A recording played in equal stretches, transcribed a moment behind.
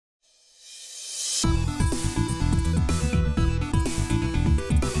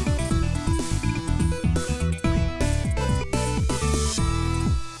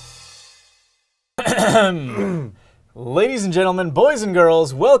Ladies and gentlemen, boys and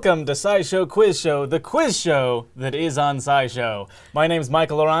girls, welcome to SciShow Quiz Show, the quiz show that is on SciShow. My name's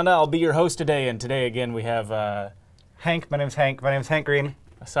Michael Aranda. I'll be your host today, and today again we have Hank. My name's Hank. My name's Hank Green.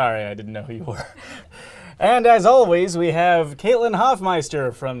 Sorry, I didn't know who you were. And as always, we have Caitlin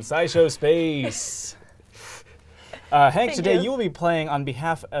Hofmeister from SciShow Space. Hank, today you will be playing on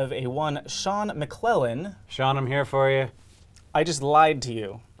behalf of a one Sean McClellan. Sean, I'm here for you. I just lied to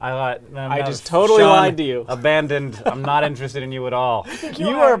you. I just totally lied to you. Abandoned. I'm not interested in you at all.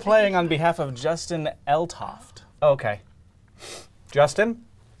 You are playing on behalf of Justin Eltoft. Okay. Justin,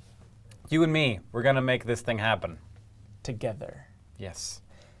 you and me, we're going to make this thing happen. Together. Yes.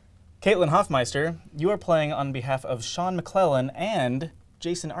 Caitlin Hofmeister, you are playing on behalf of Sean McClellan and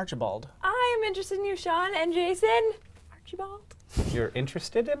Jason Archibald. I am interested in you, Sean, and Jason. Archibald. You're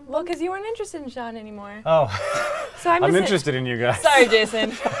interested in? Well, because you weren't interested in Sean anymore. Oh. So I'm interested in you guys. Sorry,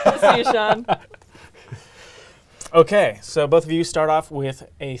 Jason. Listen to you, Sean. Okay, so both of you start off with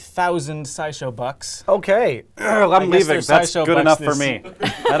 1,000 SciShow bucks. Okay. I'm leaving. That's good enough for me.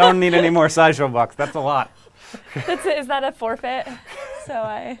 I don't need any more SciShow bucks. That's a lot. That's it. Is that a forfeit? So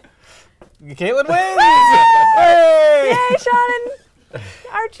Caitlin wins! Hey! Yay, Sean and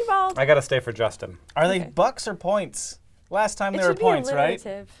Archibald. I got to stay for Justin. Are they bucks or points? Last time they were points, right?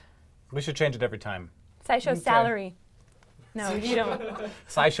 We should change it every time. SciShow salary. No, you don't.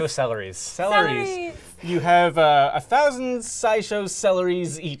 SciShow celeries. Celeries. You have 1,000 SciShow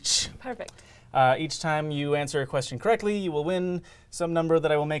celeries each. Perfect. Each time you answer a question correctly, you will win some number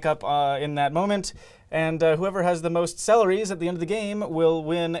that I will make up in that moment. And whoever has the most celeries at the end of the game will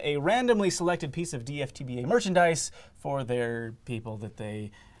win a randomly selected piece of DFTBA merchandise for their people that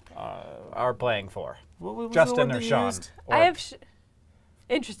they are playing for. What was Justin or Sean? I have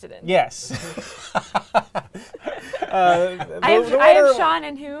interested in. Yes. I have Sean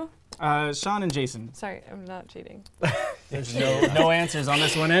and who? Sean and Jason. Sorry, I'm not cheating. There's no answers on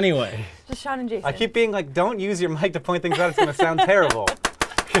this one anyway. Just Sean and Jason. I keep being like, don't use your mic to point things out. It's going to sound terrible.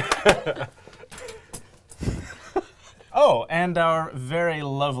 Oh, and our very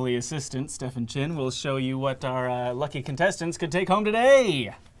lovely assistant, Stefan Chin, will show you what our lucky contestants could take home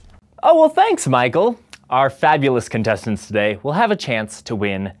today. Oh, well, thanks, Michael. Our fabulous contestants today will have a chance to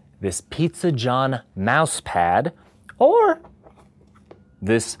win this Pizza John mouse pad or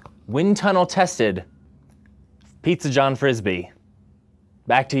this wind tunnel tested Pizza John Frisbee.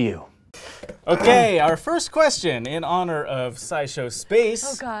 Back to you. Okay, our first question in honor of SciShow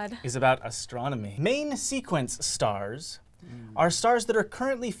Space is about astronomy. Main sequence stars are stars that are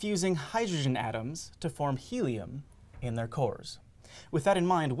currently fusing hydrogen atoms to form helium in their cores. With that in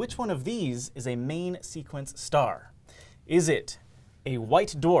mind, which one of these is a main sequence star? Is it a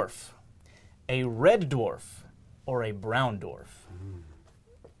white dwarf, a red dwarf, or a brown dwarf?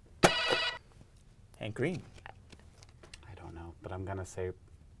 Hank Green. I don't know, but I'm going to say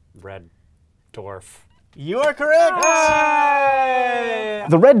red dwarf. You are correct!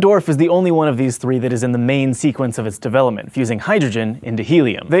 The red dwarf is the only one of these three that is in the main sequence of its development, fusing hydrogen into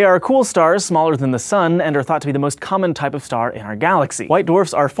helium. They are cool stars smaller than the sun and are thought to be the most common type of star in our galaxy. White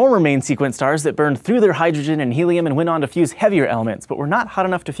dwarfs are former main sequence stars that burned through their hydrogen and helium and went on to fuse heavier elements, but were not hot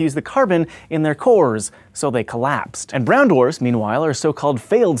enough to fuse the carbon in their cores, so they collapsed. And brown dwarfs, meanwhile, are so-called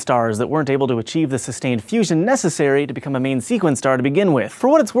failed stars that weren't able to achieve the sustained fusion necessary to become a main sequence star to begin with. For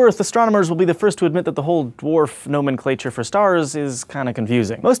what it's worth, astronomers will be the first to admit that the whole dwarf nomenclature for stars is kind of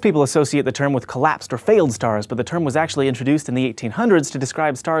confusing. Most people associate the term with collapsed or failed stars, but the term was actually introduced in the 1800s to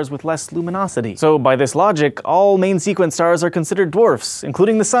describe stars with less luminosity. So by this logic, all main sequence stars are considered dwarfs,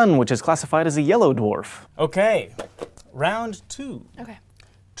 including the sun, which is classified as a yellow dwarf. Okay, round 2. Okay.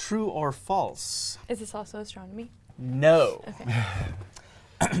 True or false? Is this also astronomy? No. Okay.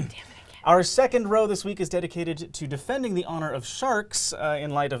 Damn it. Our second row this week is dedicated to defending the honor of sharks in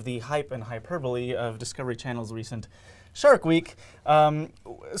light of the hype and hyperbole of Discovery Channel's recent Shark Week.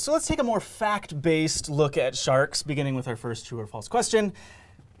 So let's take a more fact-based look at sharks, beginning with our first true or false question.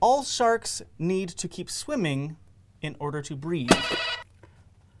 All sharks need to keep swimming in order to breathe.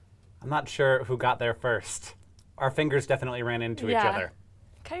 I'm not sure who got there first. Our fingers definitely ran into each other.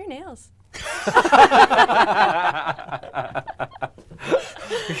 Cut your nails.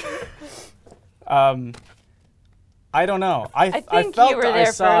 I don't know. I think felt you were there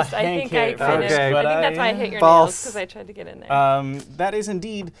first. I Hank think I finished. Okay, I think that's why I hit your false. nails, because I tried to get in there. That is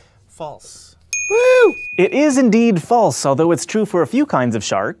indeed false. Woo! It is indeed false, although it's true for a few kinds of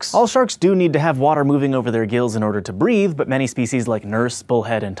sharks. All sharks do need to have water moving over their gills in order to breathe, but many species like nurse,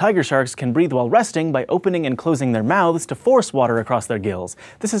 bullhead, and tiger sharks can breathe while resting by opening and closing their mouths to force water across their gills.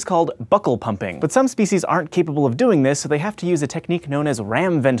 This is called buccal pumping. But some species aren't capable of doing this, so they have to use a technique known as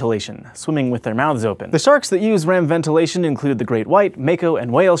ram ventilation, swimming with their mouths open. The sharks that use ram ventilation include the great white, mako,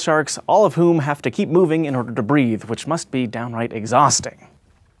 and whale sharks, all of whom have to keep moving in order to breathe, which must be downright exhausting.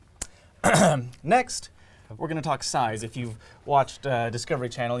 Next, we're going to talk size. If you've watched Discovery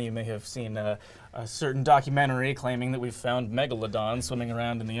Channel, you may have seen a certain documentary claiming that we've found megalodon swimming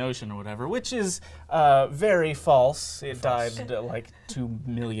around in the ocean or whatever, which is very false. It died like 2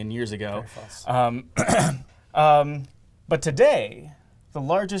 million years ago. Very false. But today, the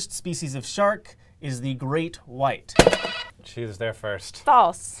largest species of shark is the great white. She was there first.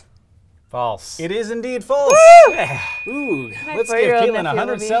 False. False. It is indeed false. Ooh, let's give Caitlin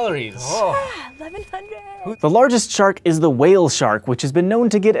 100 celeries. Oh. 1,100. The largest shark is the whale shark, which has been known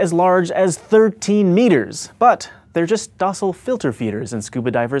to get as large as 13 meters. But they're just docile filter feeders, and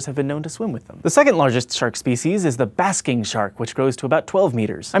scuba divers have been known to swim with them. The second largest shark species is the basking shark, which grows to about 12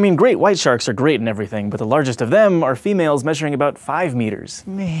 meters. I mean, great white sharks are great and everything, but the largest of them are females measuring about 5 meters.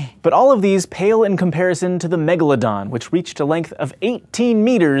 Meh. But all of these pale in comparison to the megalodon, which reached a length of 18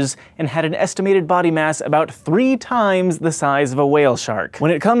 meters and had an estimated body mass about 3 times the size of a whale shark.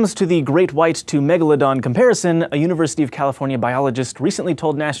 When it comes to the great white to megalodon comparison, a University of California biologist recently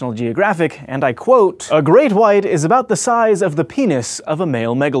told National Geographic, and I quote, "A great white is about the size of the penis of a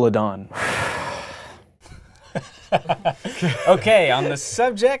male megalodon." Okay, on the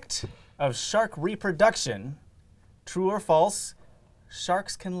subject of shark reproduction, true or false,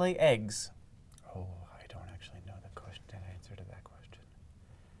 sharks can lay eggs. Oh, I don't actually know the answer to that question.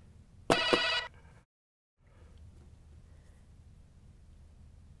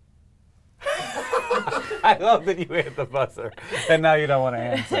 I love that you hit the buzzer, and now you don't want to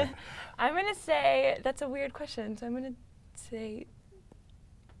answer. I'm going to say, that's a weird question, so I'm going to say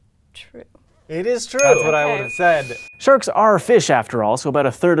true. It is true. That's what I would have said. Sharks are fish after all, so about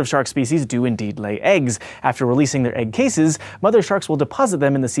a third of shark species do indeed lay eggs. After releasing their egg cases, mother sharks will deposit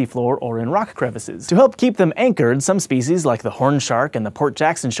them in the seafloor or in rock crevices. To help keep them anchored, some species like the horn shark and the Port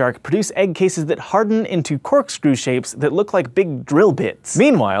Jackson shark produce egg cases that harden into corkscrew shapes that look like big drill bits.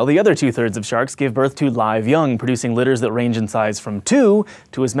 Meanwhile, the other 2/3 of sharks give birth to live young, producing litters that range in size from 2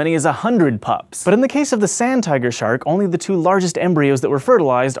 to as many as 100 pups. But in the case of the sand tiger shark, only the 2 largest embryos that were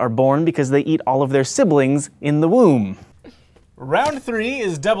fertilized are born because they eat all of their siblings in the womb. Round 3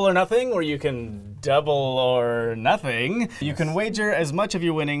 is double or nothing, where you can double or nothing. You can wager as much of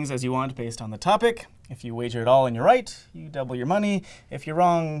your winnings as you want based on the topic. If you wager it all and you're right, you double your money. If you're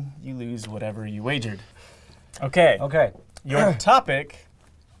wrong, you lose whatever you wagered. Okay. Okay. Your topic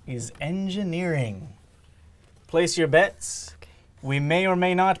is engineering. Place your bets. We may or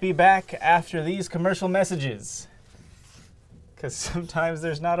may not be back after these commercial messages, because sometimes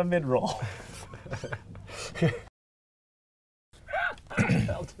there's not a mid-roll.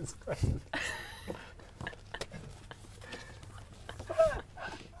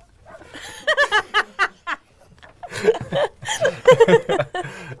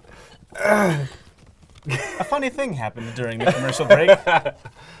 A funny thing happened during the commercial break.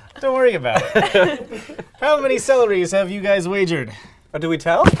 Don't worry about it. How many celeries have you guys wagered? Do we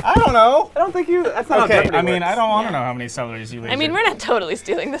tell? I don't know. I don't think you. That's not Okay, how Jeopardy I mean, works. I don't want to know how many celeries you wagered. I mean, we're not totally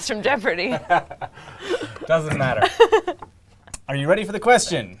stealing this from Jeopardy. Doesn't matter. Are you ready for the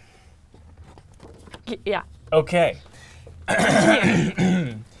question? Yeah. Okay.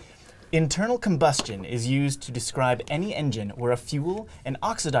 Internal combustion is used to describe any engine where a fuel, an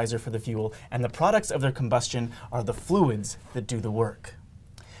oxidizer for the fuel, and the products of their combustion are the fluids that do the work.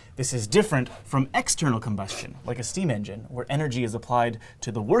 This is different from external combustion, like a steam engine, where energy is applied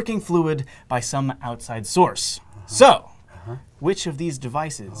to the working fluid by some outside source. So, which of these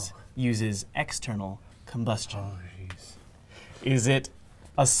devices uses external combustion? Is it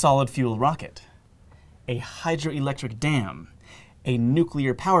a solid fuel rocket, a hydroelectric dam, a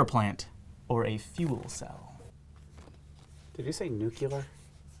nuclear power plant, or a fuel cell? Did you say nuclear?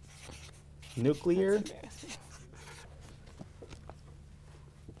 Nuclear?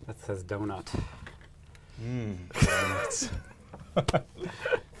 That says donut. Donuts. Are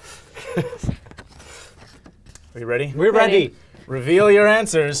you ready? We're ready. Reveal your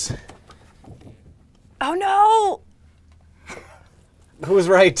answers. Oh no! Who was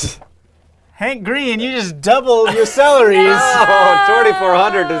right? Hank Green, you just doubled your salaries. Oh,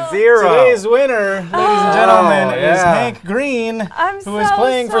 2,400 to 0. Today's winner, ladies and gentlemen, is Hank Green, who is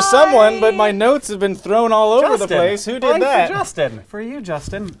playing for someone, but my notes have been thrown all over the place. Who did that? For Justin. For you,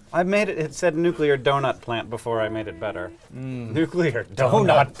 Justin. I made it. It said nuclear donut plant before I made it better. Nuclear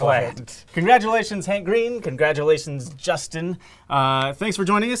donut plant. Congratulations, Hank Green. Congratulations, Justin. Thanks for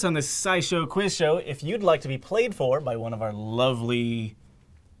joining us on this SciShow quiz show. If you'd like to be played for by one of our lovely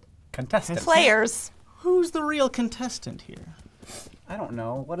contestants. Players. Who's the real contestant here? I don't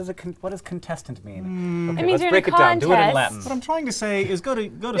know. What does contestant mean? Okay, it means let's break it down. Do it in Latin. What I'm trying to say is go to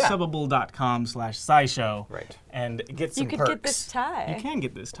subbable.com/SciShow and get some perks. You could get this tie. You can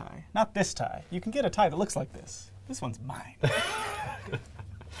get this tie. Not this tie. You can get a tie that looks like this. This one's mine.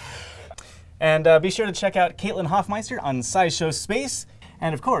 And be sure to check out Caitlin Hofmeister on SciShow Space.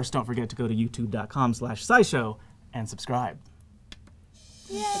 And of course, don't forget to go to youtube.com/SciShow and subscribe.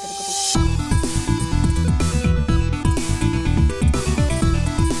 Yay.